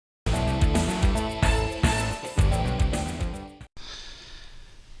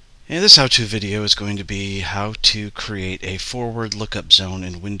And this how-to video is going to be how to create a forward lookup zone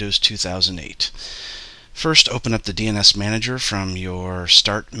in Windows 2008. First, open up the DNS Manager from your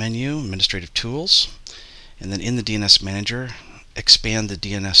Start menu, Administrative Tools, and then in the DNS Manager, expand the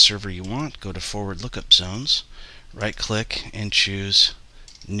DNS server you want. Go to Forward Lookup Zones, right-click, and choose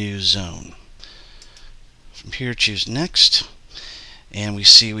New Zone. From here, choose Next. And we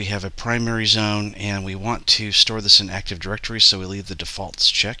see we have a primary zone, and we want to store this in Active Directory, so we leave the defaults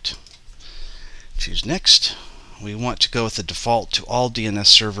checked. Choose Next. We want to go with the default to all DNS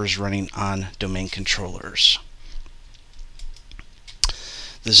servers running on domain controllers.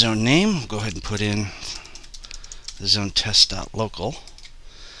 The zone name, we'll go ahead and put in the zone test.local.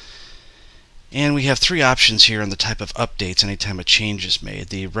 And we have three options here on the type of updates anytime a change is made.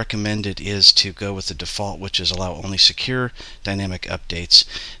 The recommended is to go with the default, which is allow only secure dynamic updates.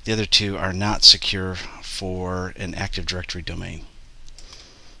 The other two are not secure for an Active Directory domain.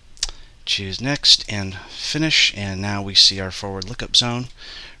 Choose Next and Finish, and now we see our forward lookup zone.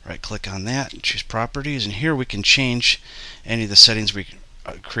 Right click on that and choose Properties, and here we can change any of the settings we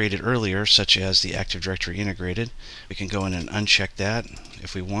created earlier, such as the Active Directory integrated. We can go in and uncheck that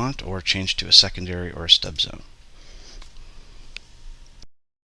if we want, or change to a secondary or a stub zone.